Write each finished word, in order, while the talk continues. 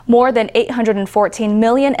More than 814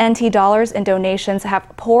 million NT dollars in donations have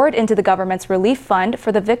poured into the government's relief fund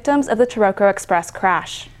for the victims of the Taroko Express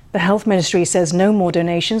crash. The Health Ministry says no more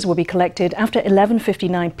donations will be collected after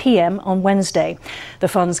 11:59 p.m. on Wednesday. The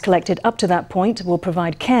funds collected up to that point will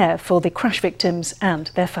provide care for the crash victims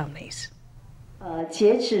and their families.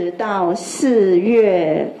 截止到4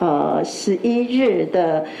月11日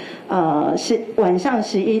的晚上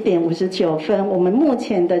11点59分，我们目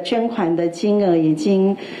前的捐款的金额已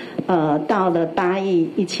经到了8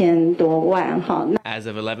亿1000多万哈。As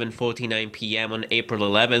of 11:49 p.m. on April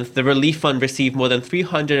 11th, the relief fund received more than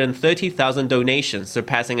 330,000 donations,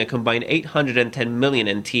 surpassing a combined 810 million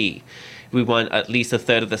NT. We want at least a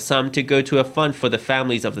third of the sum to go to a fund for the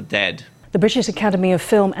families of the dead. The British Academy of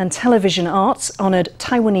Film and Television Arts honoured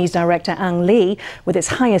Taiwanese director Ang Lee with its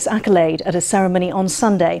highest accolade at a ceremony on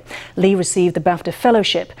Sunday. Lee received the BAFTA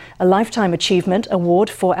Fellowship, a Lifetime Achievement Award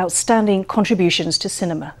for outstanding contributions to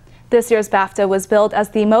cinema. This year's BAFTA was billed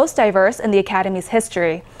as the most diverse in the Academy's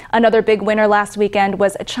history. Another big winner last weekend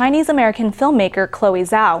was Chinese-American filmmaker Chloe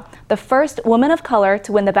Zhao, the first woman of color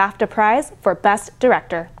to win the BAFTA Prize for Best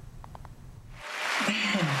Director.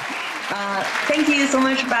 Thank you so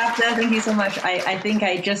much, BAFTA. Thank you so much. I think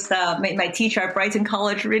I just made my teacher at Brighton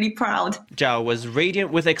College really proud. Zhao was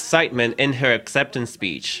radiant with excitement in her acceptance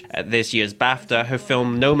speech. At this year's BAFTA, her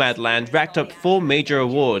film Nomadland racked up 4 major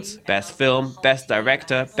awards: Best Film, Best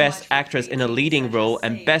Director, Best Actress in a Leading Role,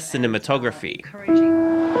 and Best Cinematography.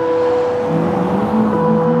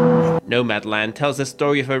 Nomadland tells the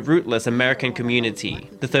story of a rootless American community.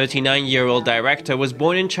 The 39-year-old director was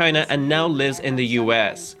born in China and now lives in the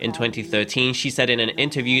US. In 2013, she said in an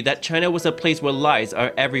interview that China was a place where lies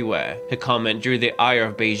are everywhere. Her comment drew the ire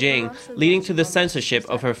of Beijing, leading to the censorship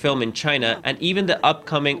of her film in China and even the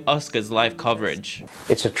upcoming Oscars live coverage.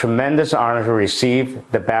 It's a tremendous honor to receive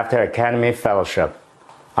the BAFTA Academy Fellowship.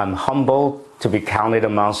 I'm humbled to be counted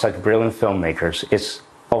among such brilliant filmmakers. It's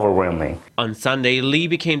overwhelming. On Sunday, Lee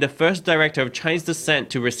became the first director of Chinese descent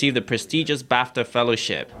to receive the prestigious BAFTA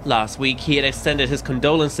Fellowship. Last week, he had extended his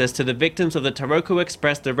condolences to the victims of the Taroko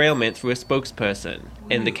Express derailment through a spokesperson.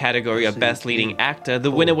 In the category of Best Leading Actor, the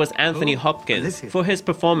winner was Anthony Hopkins for his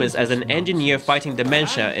performance as an engineer fighting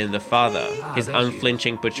dementia in The Father. His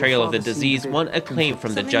unflinching portrayal of the disease won acclaim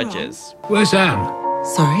from the judges. Where's Anne?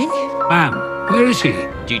 Sorry? Anne, where is she?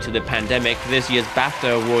 Due to the pandemic, this year's BAFTA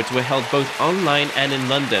Awards were held both online and in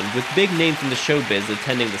London, with big names in the showbiz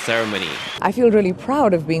attending the ceremony. I feel really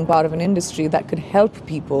proud of being part of an industry that could help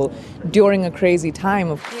people during a crazy time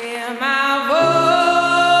of...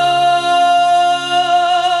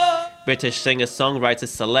 British singer-songwriter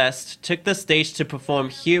Celeste took the stage to perform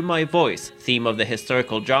Hear My Voice, theme of the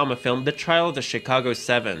historical drama film The Trial of the Chicago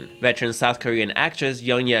 7. Veteran South Korean actress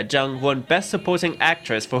Yeon Ya-jung won Best Supporting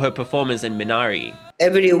Actress for her performance in Minari.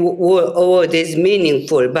 Every award is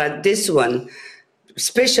meaningful, but this one,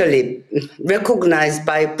 especially recognized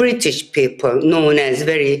by British people, known as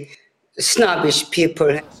very snobbish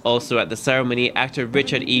people. Also at the ceremony, actor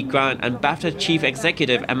Richard E. Grant and BAFTA Chief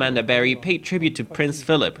Executive Amanda Berry paid tribute to Prince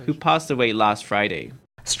Philip, who passed away last Friday.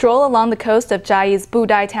 Stroll along the coast of Chiayi's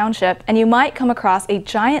Budai Township and you might come across a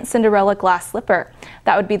giant Cinderella glass slipper.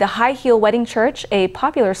 That would be the High Heel Wedding Church, a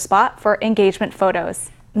popular spot for engagement photos.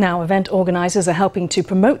 Now, event organisers are helping to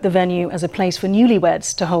promote the venue as a place for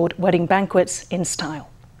newlyweds to hold wedding banquets in style.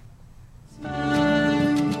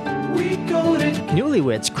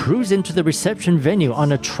 Newlyweds cruise into the reception venue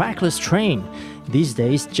on a trackless train. These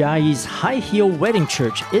days, Chiayi's High Heel Wedding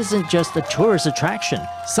Church isn't just a tourist attraction.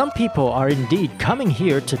 Some people are indeed coming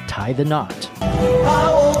here to tie the knot.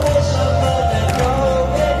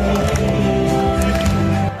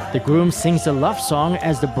 The groom sings a love song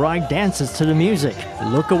as the bride dances to the music.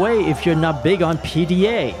 Look away if you're not big on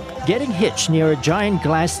PDA. Getting hitched near a giant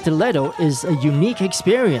glass stiletto is a unique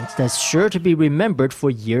experience that's sure to be remembered for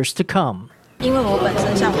years to come.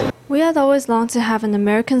 We had always longed to have an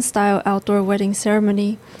American-style outdoor wedding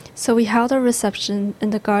ceremony, so we held our reception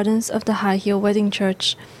in the gardens of the High Heel Wedding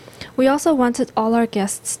Church. We also wanted all our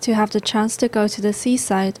guests to have the chance to go to the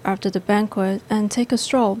seaside after the banquet and take a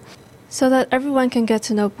stroll, so that everyone can get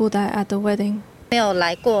to know Budai at the wedding.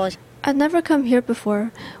 I'd never come here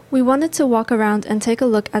before. We wanted to walk around and take a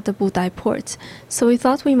look at the Budai port, so we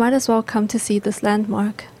thought we might as well come to see this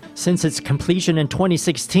landmark. Since its completion in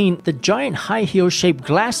 2016, the giant high heel-shaped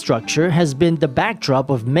glass structure has been the backdrop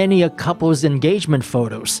of many a couple's engagement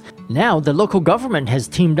photos. Now, the local government has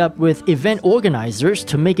teamed up with event organizers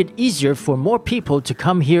to make it easier for more people to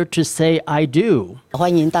come here to say I do.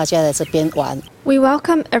 We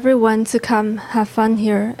welcome everyone to come have fun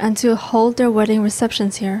here and to hold their wedding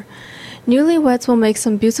receptions here. Newlyweds will make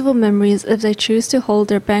some beautiful memories if they choose to hold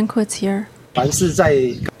their banquets here.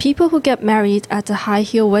 People who get married at the High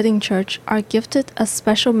Heel Wedding Church are gifted a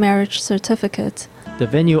special marriage certificate. The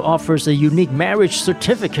venue offers a unique marriage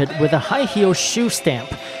certificate with a high heel shoe stamp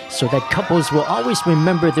so that couples will always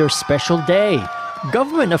remember their special day.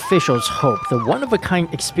 Government officials hope the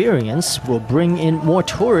one-of-a-kind experience will bring in more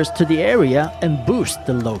tourists to the area and boost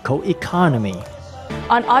the local economy.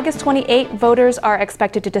 On August 28, voters are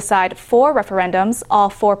expected to decide 4 referendums, all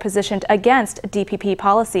 4 positioned against DPP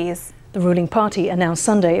policies. The ruling party announced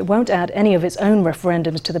Sunday it won't add any of its own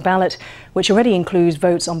referendums to the ballot, which already includes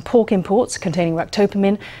votes on pork imports containing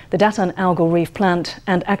ractopamine, the Datan algal reef plant,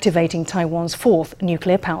 and activating Taiwan's 4th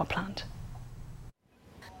nuclear power plant.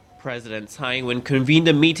 President Tsai Ing-wen convened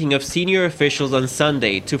a meeting of senior officials on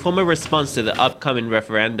Sunday to form a response to the upcoming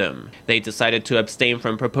referendum. They decided to abstain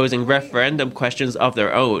from proposing referendum questions of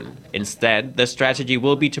their own. Instead, the strategy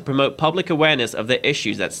will be to promote public awareness of the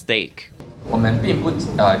issues at stake.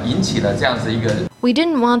 We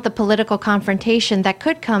didn't want the political confrontation that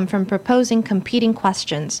could come from proposing competing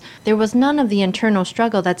questions. There was none of the internal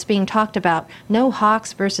struggle that's being talked about, no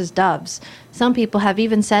hawks versus doves. Some people have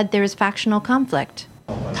even said there is factional conflict.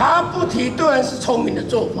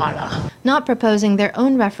 Not proposing their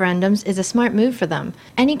own referendums is a smart move for them.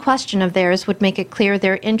 Any question of theirs would make it clear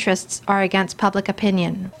their interests are against public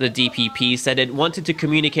opinion. The DPP said it wanted to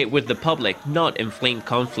communicate with the public, not inflame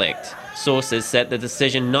conflict. Sources said the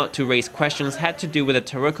decision not to raise questions had to do with the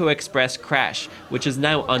Taroko Express crash, which is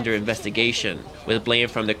now under investigation. With blame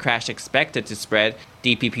from the crash expected to spread,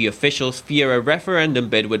 DPP officials fear a referendum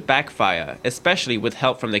bid would backfire, especially with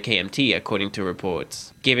help from the KMT, according to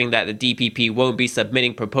reports. Given that the DPP won't be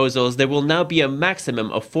submitting proposals, there will now be a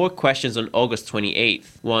maximum of 4 questions on August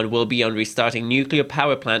 28th. One will be on restarting nuclear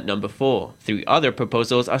power plant number 4. 3 other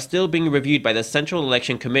proposals are still being reviewed by the Central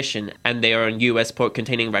Election Commission, and they are on U.S. pork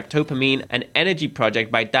containing ractopamine, an energy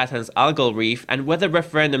project by Datan's algal reef, and whether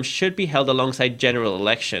referendums should be held alongside general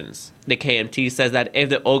elections. The KMT says that if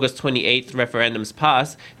the August 28th referendums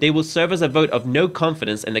pass, they will serve as a vote of no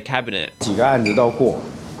confidence in the cabinet.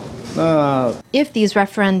 If these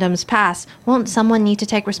referendums pass, won't someone need to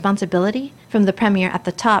take responsibility? From the premier at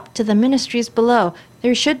the top to the ministries below,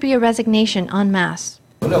 there should be a resignation en masse.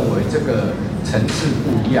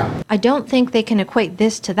 I don't think they can equate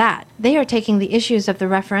this to that. They are taking the issues of the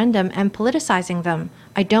referendum and politicizing them.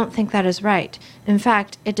 I don't think that is right. In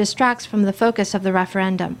fact, it distracts from the focus of the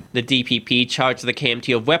referendum. The DPP charged the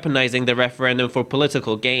KMT of weaponizing the referendum for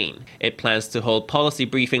political gain. It plans to hold policy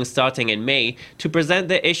briefings starting in May to present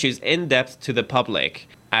the issues in depth to the public.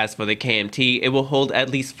 As for the KMT, it will hold at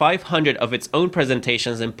least 500 of its own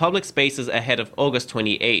presentations in public spaces ahead of August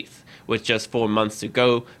 28th. With just 4 months to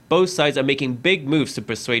go, both sides are making big moves to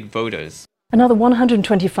persuade voters. Another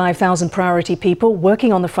 125,000 priority people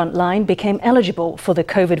working on the front line became eligible for the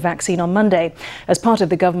COVID vaccine on Monday as part of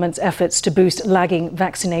the government's efforts to boost lagging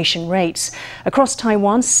vaccination rates. Across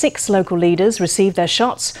Taiwan, 6 local leaders received their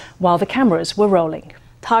shots while the cameras were rolling.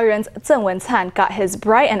 Taoyuan's Zheng Wen-can got his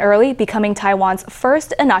bright and early, becoming Taiwan's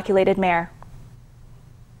first inoculated mayor.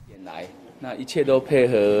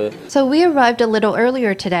 So we arrived a little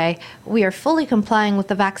earlier today. We are fully complying with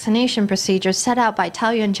the vaccination procedures set out by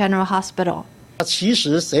Taoyuan General Hospital.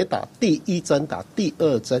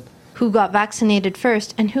 Who got vaccinated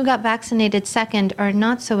first and who got vaccinated second are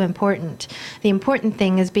not so important. The important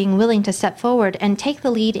thing is being willing to step forward and take the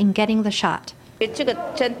lead in getting the shot. The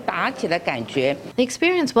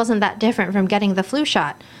experience wasn't that different from getting the flu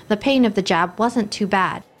shot. The pain of the jab wasn't too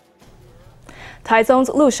bad. Taichung's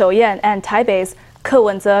Lu Shouyan and Taipei's Ke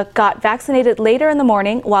Wenze got vaccinated later in the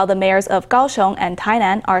morning, while the mayors of Kaohsiung and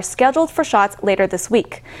Tainan are scheduled for shots later this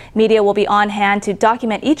week. Media will be on hand to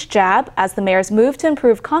document each jab as the mayors move to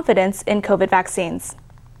improve confidence in COVID vaccines.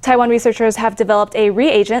 Taiwan researchers have developed a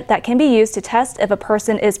reagent that can be used to test if a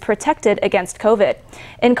person is protected against COVID.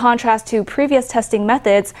 In contrast to previous testing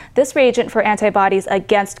methods, this reagent for antibodies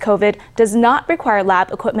against COVID does not require lab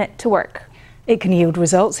equipment to work. It can yield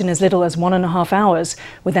results in as little as 1.5 hours,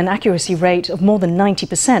 with an accuracy rate of more than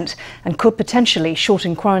 90%, and could potentially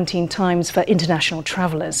shorten quarantine times for international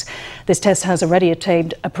travellers. This test has already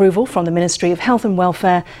obtained approval from the Ministry of Health and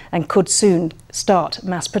Welfare and could soon start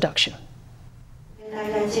mass production.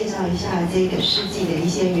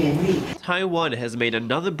 Taiwan has made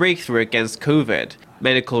another breakthrough against COVID.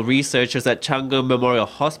 Medical researchers at Chang'e Memorial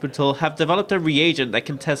Hospital have developed a reagent that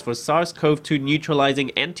can test for SARS-CoV-2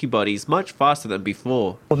 neutralizing antibodies much faster than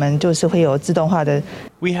before. We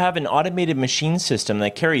have an automated machine system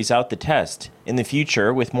that carries out the test. In the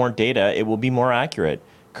future, with more data, it will be more accurate.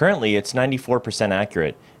 Currently, it's 94%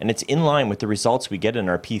 accurate, and it's in line with the results we get in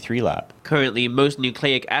our P3 lab. Currently, most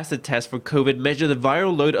nucleic acid tests for COVID measure the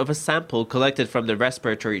viral load of a sample collected from the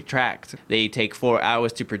respiratory tract. They take 4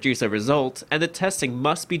 hours to produce a result, and the testing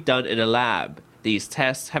must be done in a lab. These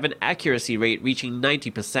tests have an accuracy rate reaching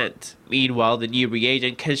 90%. Meanwhile, the new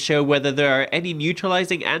reagent can show whether there are any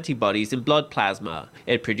neutralizing antibodies in blood plasma.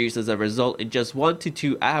 It produces a result in just 1 to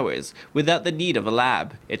 2 hours without the need of a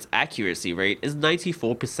lab. Its accuracy rate is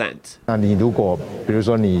 94%.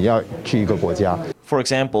 For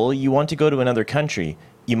example, you want to go to another country.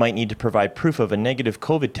 You might need to provide proof of a negative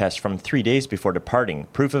COVID test from 3 days before departing,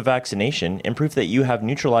 proof of vaccination, and proof that you have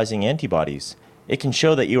neutralizing antibodies. It can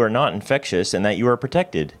show that you are not infectious and that you are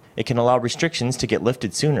protected. It can allow restrictions to get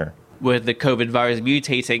lifted sooner. With the COVID virus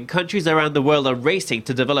mutating, countries around the world are racing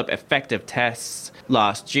to develop effective tests.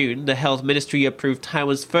 Last June, the Health Ministry approved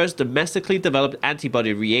Taiwan's first domestically developed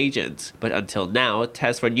antibody reagent. But until now,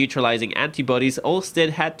 tests for neutralizing antibodies instead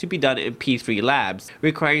had to be done in P3 labs,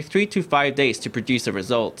 requiring 3 to 5 days to produce a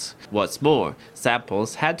result. What's more,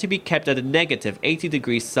 samples had to be kept at a negative 80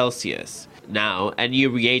 degrees Celsius. Now, a new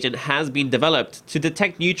reagent has been developed to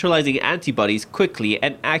detect neutralizing antibodies quickly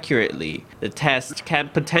and accurately. The test can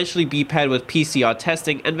potentially be paired with PCR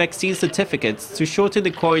testing and vaccine certificates to shorten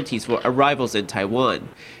the quarantines for arrivals in Taiwan.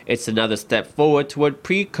 It's another step forward toward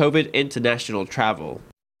pre-COVID international travel.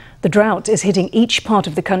 The drought is hitting each part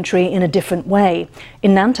of the country in a different way.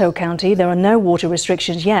 In Nantou County, there are no water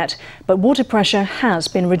restrictions yet, but water pressure has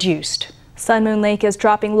been reduced. Sun Moon Lake is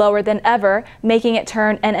dropping lower than ever, making it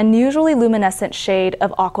turn an unusually luminescent shade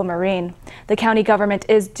of aquamarine. The county government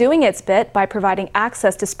is doing its bit by providing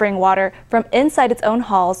access to spring water from inside its own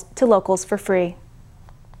halls to locals for free.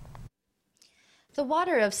 The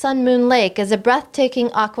water of Sun Moon Lake is a breathtaking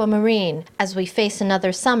aquamarine as we face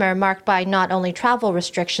another summer marked by not only travel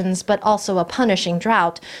restrictions but also a punishing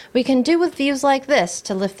drought. We can do with views like this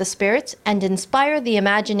to lift the spirits and inspire the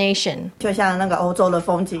imagination.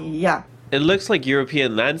 It looks like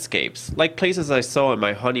European landscapes, like places I saw on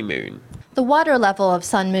my honeymoon. The water level of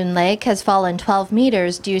Sun Moon Lake has fallen 12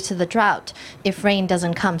 meters due to the drought. If rain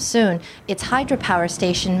doesn't come soon, its hydropower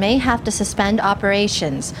station may have to suspend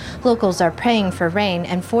operations. Locals are praying for rain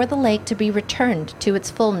and for the lake to be returned to its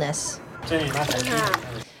fullness.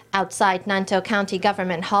 Outside Nantou County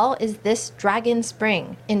Government Hall is this Dragon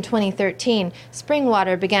Spring. In 2013, spring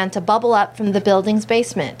water began to bubble up from the building's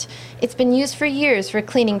basement. It's been used for years for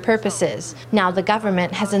cleaning purposes. Now the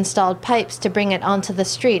government has installed pipes to bring it onto the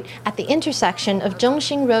street at the intersection of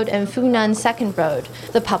Zhongxing Road and Funan Second Road.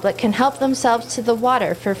 The public can help themselves to the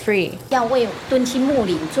water for free.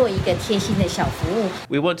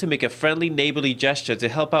 We want to make a friendly neighborly gesture to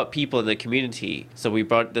help out people in the community, so we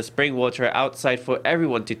brought the spring water outside for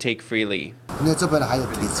everyone to take freely.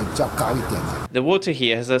 The water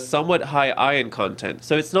here has a somewhat high iron content,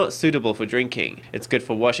 so it's not suitable for drinking. It's good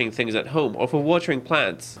for washing things at home or for watering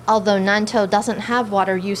plants. Although Nantou doesn't have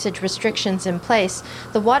water usage restrictions in place,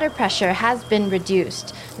 the water pressure has been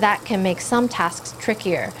reduced. That can make some tasks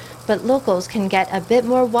trickier. But locals can get a bit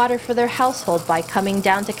more water for their household by coming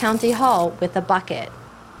down to County Hall with a bucket.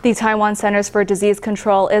 The Taiwan Centers for Disease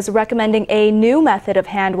Control is recommending a new method of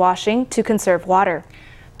hand washing to conserve water.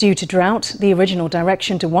 Due to drought, the original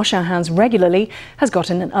direction to wash our hands regularly has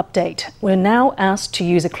gotten an update. We're now asked to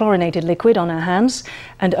use a chlorinated liquid on our hands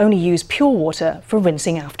and only use pure water for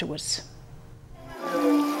rinsing afterwards.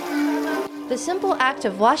 The simple act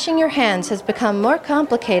of washing your hands has become more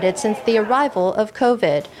complicated since the arrival of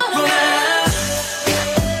COVID.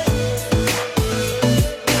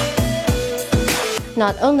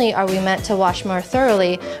 Not only are we meant to wash more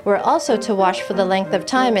thoroughly, we're also to wash for the length of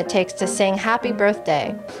time it takes to sing Happy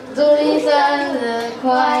Birthday.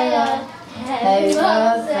 Happy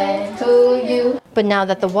birthday to you. But now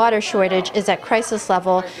that the water shortage is at crisis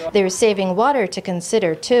level, there's saving water to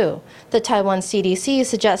consider too. The Taiwan CDC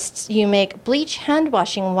suggests you make bleach hand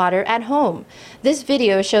washing water at home. This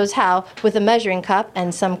video shows how, with a measuring cup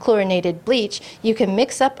and some chlorinated bleach, you can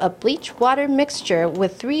mix up a bleach water mixture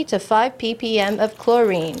with 3 to 5 ppm of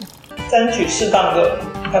chlorine.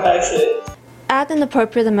 Add an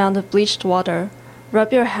appropriate amount of bleached water.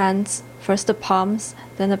 Rub your hands, first the palms,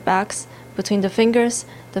 then the backs, between the fingers,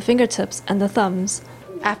 the fingertips, and the thumbs.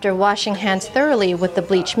 After washing hands thoroughly with the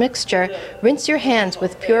bleach mixture, rinse your hands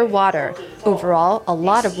with pure water. Overall, a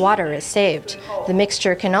lot of water is saved. The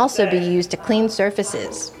mixture can also be used to clean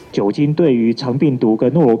surfaces.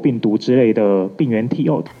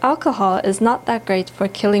 Alcohol is not that great for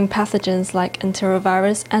killing pathogens like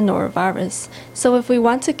enterovirus and norovirus. So if we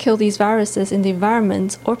want to kill these viruses in the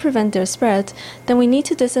environment or prevent their spread, then we need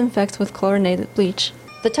to disinfect with chlorinated bleach.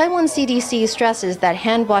 The Taiwan CDC stresses that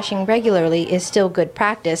hand washing regularly is still good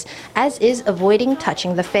practice, as is avoiding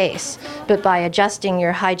touching the face. But by adjusting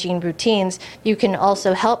your hygiene routines, you can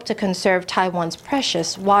also help to conserve Taiwan's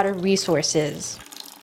precious water resources.